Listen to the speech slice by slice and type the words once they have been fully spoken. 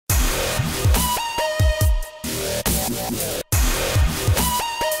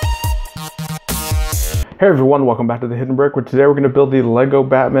Hey everyone, welcome back to the Hidden Brick, where today we're going to build the Lego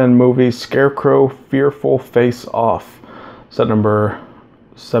Batman movie Scarecrow Fearful Face-off Set number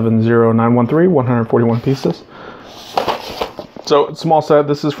 70913, 141 pieces. So, it's a small set.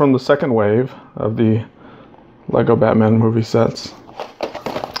 This is from the second wave of the Lego Batman movie sets.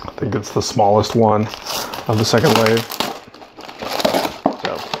 I think it's the smallest one of the second wave.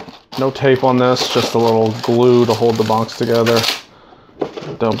 So, no tape on this, just a little glue to hold the box together.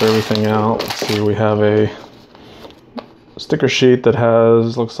 Dump everything out. Let's see, we have a sticker sheet that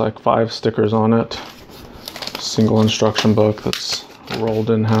has, looks like 5 stickers on it. Single instruction book that's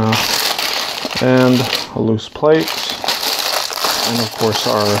rolled in half. And a loose plate. And of course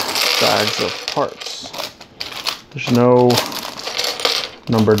our bags of parts. There's no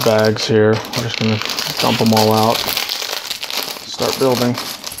numbered bags here. We're just going to dump them all out. Start building.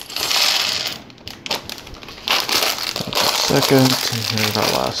 Second, and here's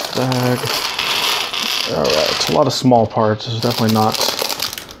our last bag. Alright, it's a lot of small parts. There's definitely not,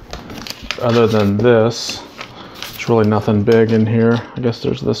 other than this, there's really nothing big in here. I guess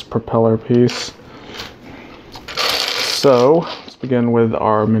there's this propeller piece. So, let's begin with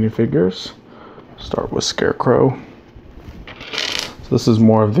our minifigures. Start with Scarecrow. So this is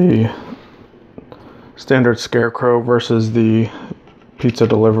more of the standard Scarecrow versus the pizza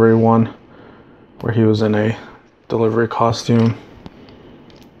delivery one, where he was in a delivery costume.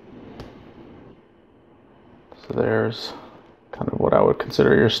 So there's kind of what I would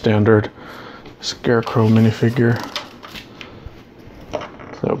consider your standard Scarecrow minifigure.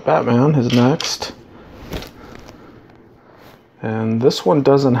 So Batman is next. And this one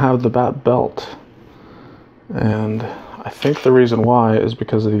doesn't have the bat belt. And I think the reason why is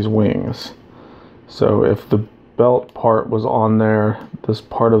because of these wings. So if the belt part was on there, this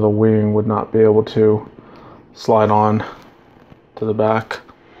part of the wing would not be able to slide on to the back.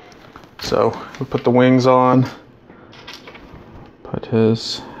 So we put the wings on, put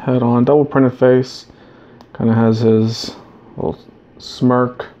his head on, double printed face, kind of has his little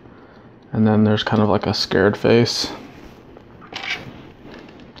smirk, and then there's kind of like a scared face.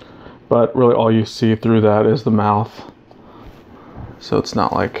 But really all you see through that is the mouth. So it's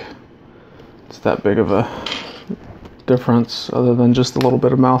not like it's that big of a difference other than just a little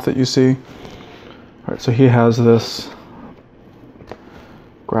bit of mouth that you see. Alright, so he has this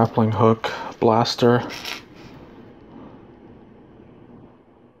grappling hook blaster.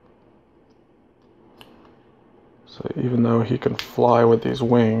 So even though he can fly with these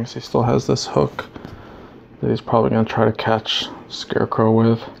wings, he still has this hook that he's probably going to try to catch Scarecrow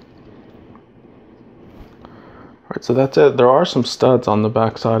with. Alright, so that's it. There are some studs on the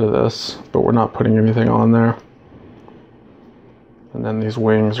back side of this, but we're not putting anything on there. And then these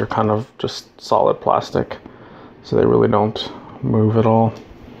wings are kind of just solid plastic, so they really don't move at all.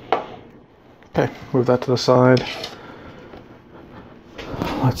 Okay, move that to the side.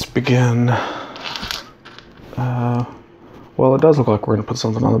 Let's begin. Well, it does look like we're going to put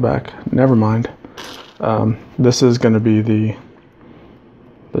something on the back. Never mind. This is going to be the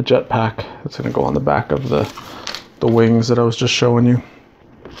jetpack. It's going to go on the back of the wings that I was just showing you.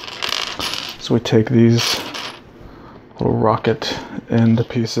 So we take these little rocket end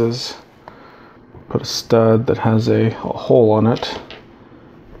pieces, put a stud that has a hole on it.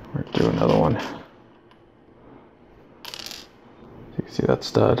 We're going to do another one. You can see that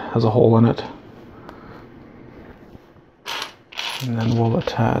stud has a hole in it. And then we'll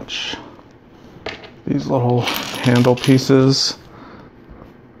attach these little handle pieces.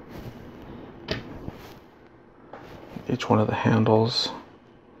 Each one of the handles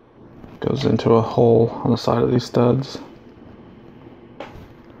goes into a hole on the side of these studs.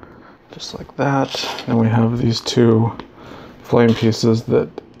 Just like that. And we have these 2 flame pieces that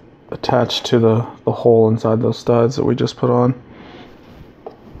attach to the hole inside those studs that we just put on.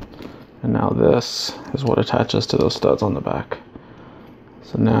 And now this is what attaches to those studs on the back.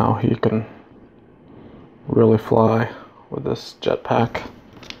 So now he can really fly with this jetpack.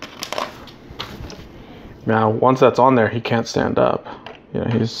 Now, once that's on there, he can't stand up. You know,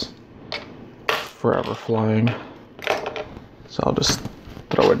 he's forever flying. So I'll just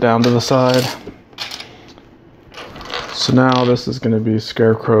throw it down to the side. So now this is going to be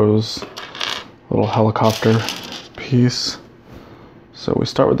Scarecrow's little helicopter piece. So we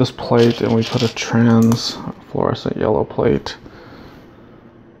start with this plate and we put a trans fluorescent yellow plate.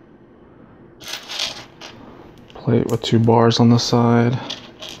 Plate with 2 bars on the side.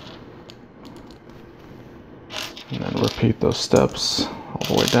 And then repeat those steps all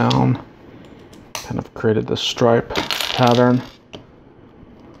the way down. Kind of created this stripe pattern.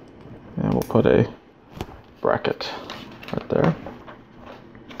 And we'll put a bracket right there.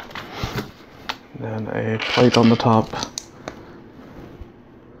 And then a plate on the top.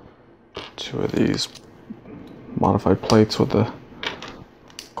 2 of these modified plates with the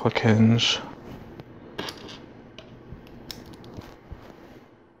click hinge.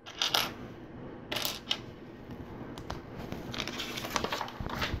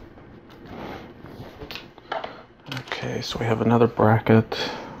 Okay, so we have another bracket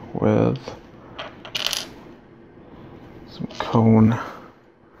with some cone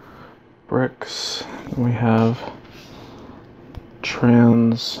bricks. And we have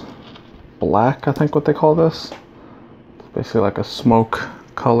trans black, I think what they call this. It's basically like a smoke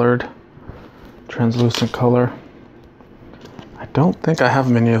colored, translucent color. I don't think I have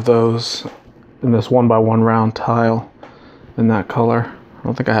many of those in this 1x1 round tile in that color. I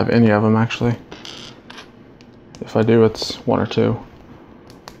don't think I have any of them actually. If I do, it's 1 or 2.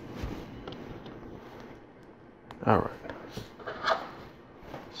 Alright.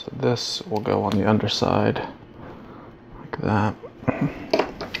 So this will go on the underside like that.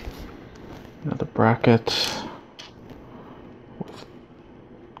 Another bracket with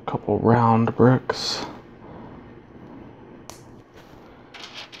a couple round bricks.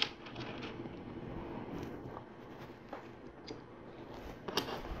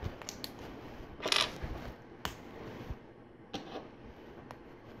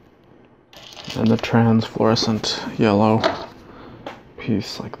 And the translucent yellow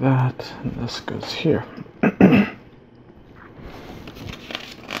piece like that, and this goes here.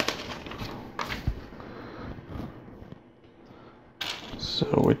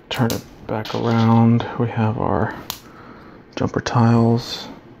 So we turn it back around. We have our jumper tiles.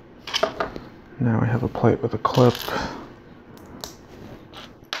 Now we have a plate with a clip.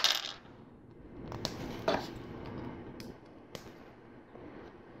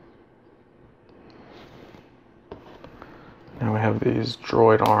 Now we have these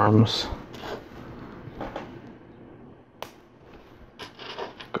droid arms.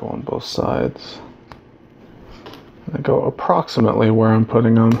 Go on both sides. They go approximately where I'm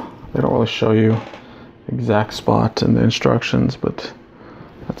putting them. They don't really show you the exact spot in the instructions, but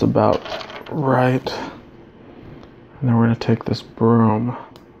that's about right. And then we're going to take this broom,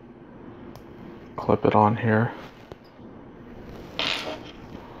 clip it on here.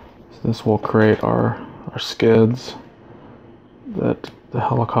 So this will create our skids that the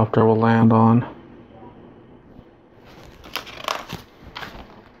helicopter will land on.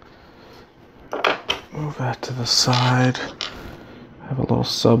 Move that to the side. Have a little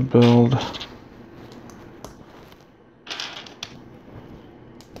sub build.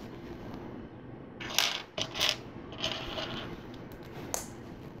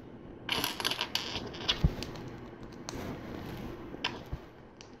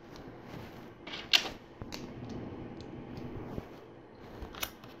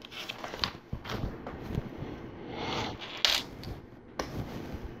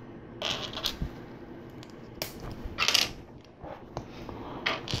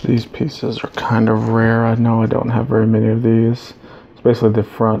 These pieces are kind of rare. I know I don't have very many of these. It's basically the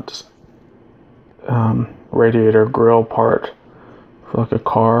front radiator grill part for like a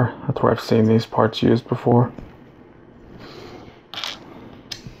car. That's where I've seen these parts used before.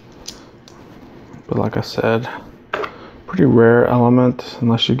 But like I said, pretty rare element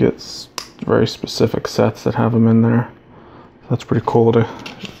unless you get very specific sets that have them in there. So that's pretty cool to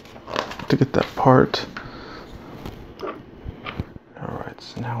get that part.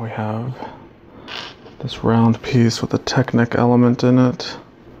 So now we have this round piece with a Technic element in it.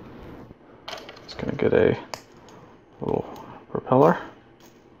 It's going to get a little propeller.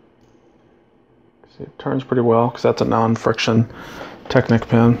 See, it turns pretty well because that's a non-friction Technic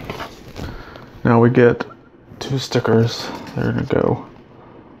pin. Now we get 2 stickers. They're going to go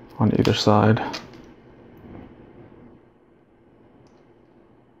on either side.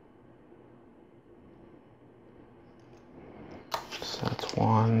 That's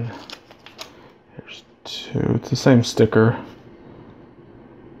 1. Here's 2. It's the same sticker.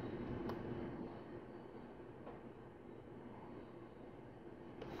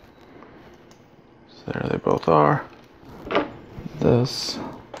 So there they both are. This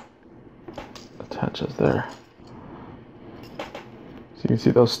attaches there. So you can see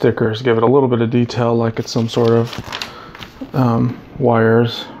those stickers give it a little bit of detail like it's some sort of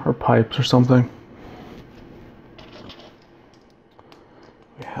wires or pipes or something.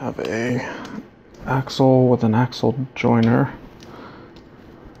 We have a axle with an axle joiner.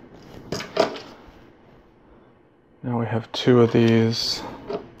 Now we have 2 of these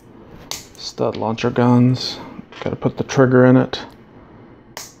stud launcher guns. Got to put the trigger in it.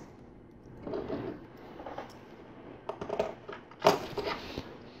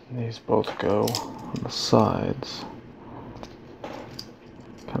 And these both go on the sides,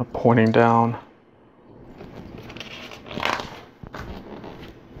 kind of pointing down.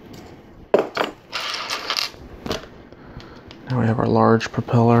 Now we have our large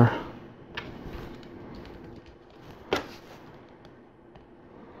propeller. A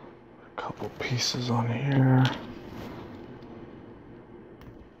couple pieces on here.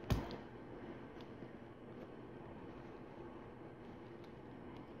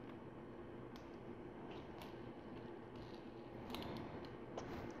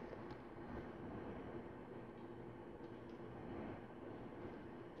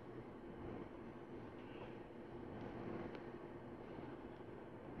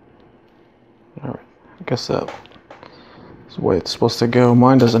 Alright, I guess that's the way it's supposed to go.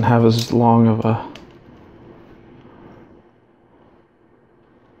 Mine doesn't have as long of a...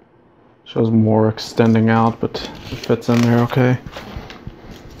 shows more extending out, but it fits in there okay.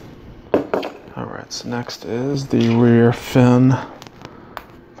 Alright, so next is the rear fin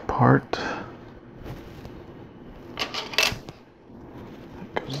part.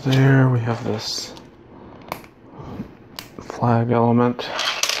 That goes there. We have this flag element.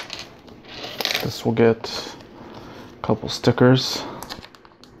 This will get a couple stickers.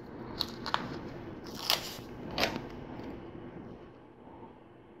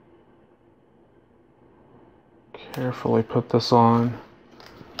 Carefully put this on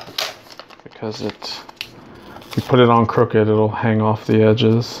because if you put it on crooked, it'll hang off the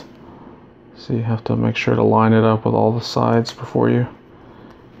edges. So you have to make sure to line it up with all the sides before you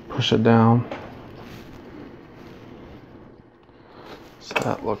push it down. So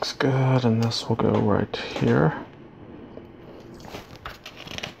that looks good, and this will go right here.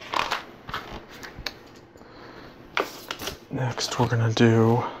 Next we're gonna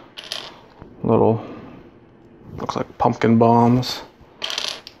do little, looks like pumpkin bombs.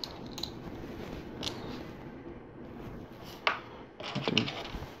 Do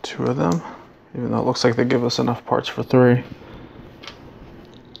 2 of them, even though it looks like they give us enough parts for 3.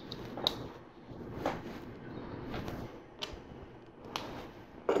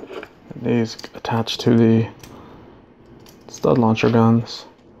 These attach to the stud launcher guns.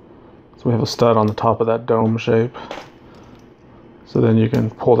 So we have a stud on the top of that dome shape. So then you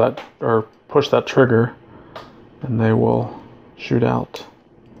can pull that or push that trigger and they will shoot out.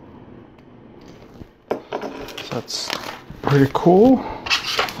 So that's pretty cool.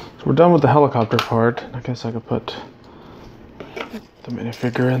 So we're done with the helicopter part. I guess I could put the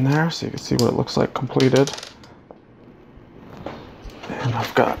minifigure in there so you can see what it looks like completed. And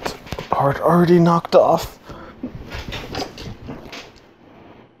I've got part already knocked off.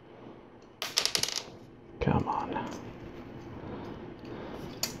 Come on.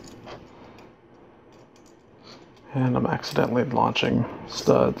 And I'm accidentally launching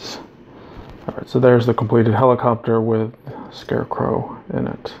studs. Alright, so there's the completed helicopter with Scarecrow in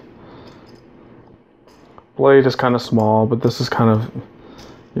it. Blade is kind of small, but this is kind of,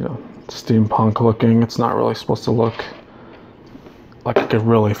 you know, steampunk looking. It's not really supposed to look like it could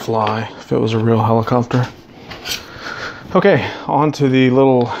really fly if it was a real helicopter. Okay, on to the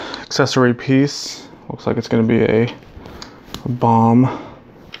little accessory piece. Looks like it's going to be a bomb.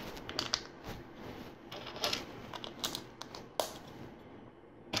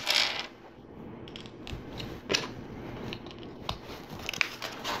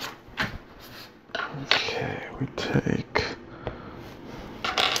 Okay, we take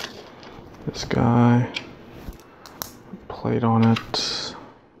this guy, plate on it,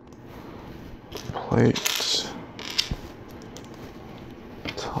 plate,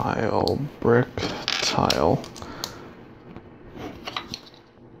 tile, brick, tile.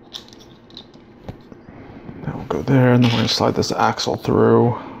 That will go there, and then we're going to slide this axle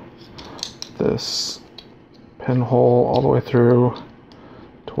through this pinhole all the way through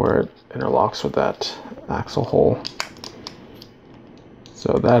to where it interlocks with that axle hole.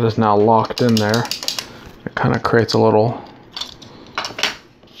 So that is now locked in there. It kind of creates a little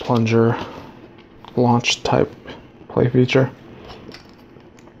plunger launch type play feature.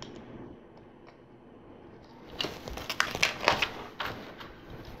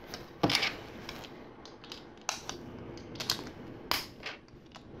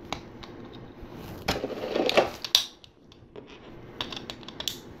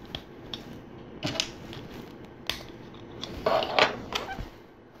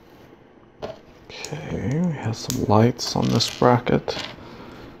 Okay, we have some lights on this bracket.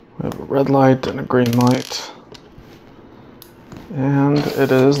 We have a red light and a green light. And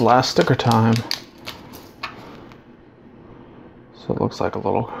it is last sticker time. So it looks like a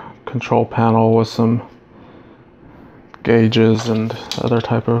little control panel with some gauges and other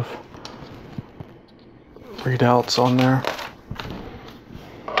type of readouts on there.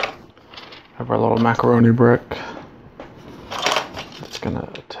 Have our little macaroni brick. It's gonna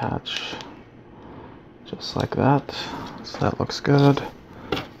attach just like that. So that looks good.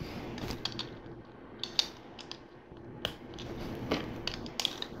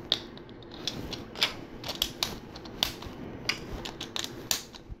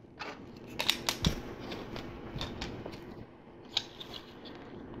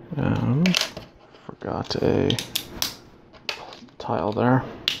 And forgot a tile there.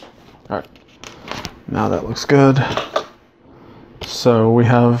 All right, now that looks good. So we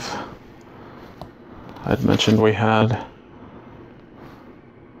have, I'd mentioned we had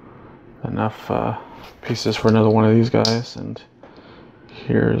enough pieces for another one of these guys, and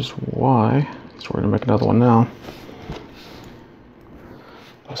here's why. So we're gonna make another one now.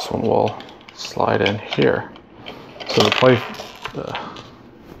 This one will slide in here. So the plate,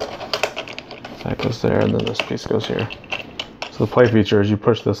 that goes there, and then this piece goes here. So the play feature is you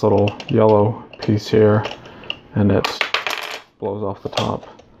push this little yellow piece here, and it blows off the top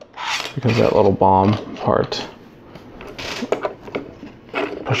because that little bomb part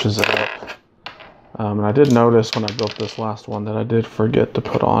pushes it up. And I did notice when I built this last one that I did forget to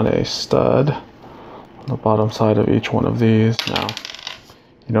put on a stud on the bottom side of each one of these. Now,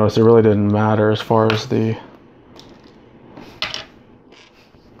 you notice it really didn't matter as far as the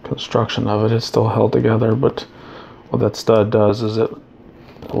construction of it. It's still held together, but what that stud does is it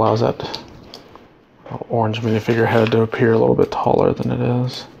allows that orange minifigure head to appear a little bit taller than it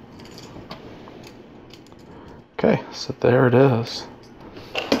is. Okay, so there it is.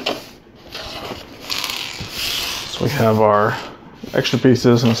 So we have our extra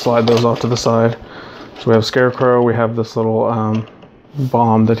pieces, and slide those off to the side. So we have Scarecrow, we have this little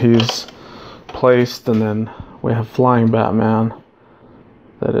bomb that he's placed, and then we have Flying Batman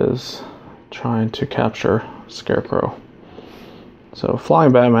that is trying to capture Scarecrow. So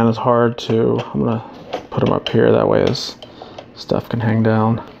Flying Batman is hard to, I'm gonna put him up here, that way his stuff can hang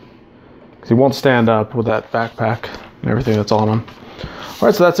down, because he won't stand up with that backpack and everything that's on him. All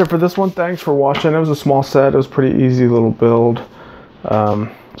right, so that's it for this one. Thanks for watching. It was a small set. It was pretty easy little build.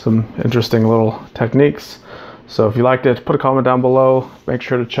 Some interesting little techniques. So if you liked it, put a comment down below. Make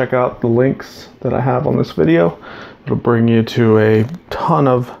sure to check out the links that I have on this video. It'll bring you to a ton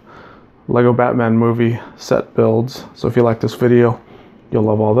of Lego Batman movie set builds. So if you like this video, you'll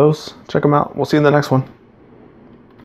love all those. Check them out. We'll see you in the next one.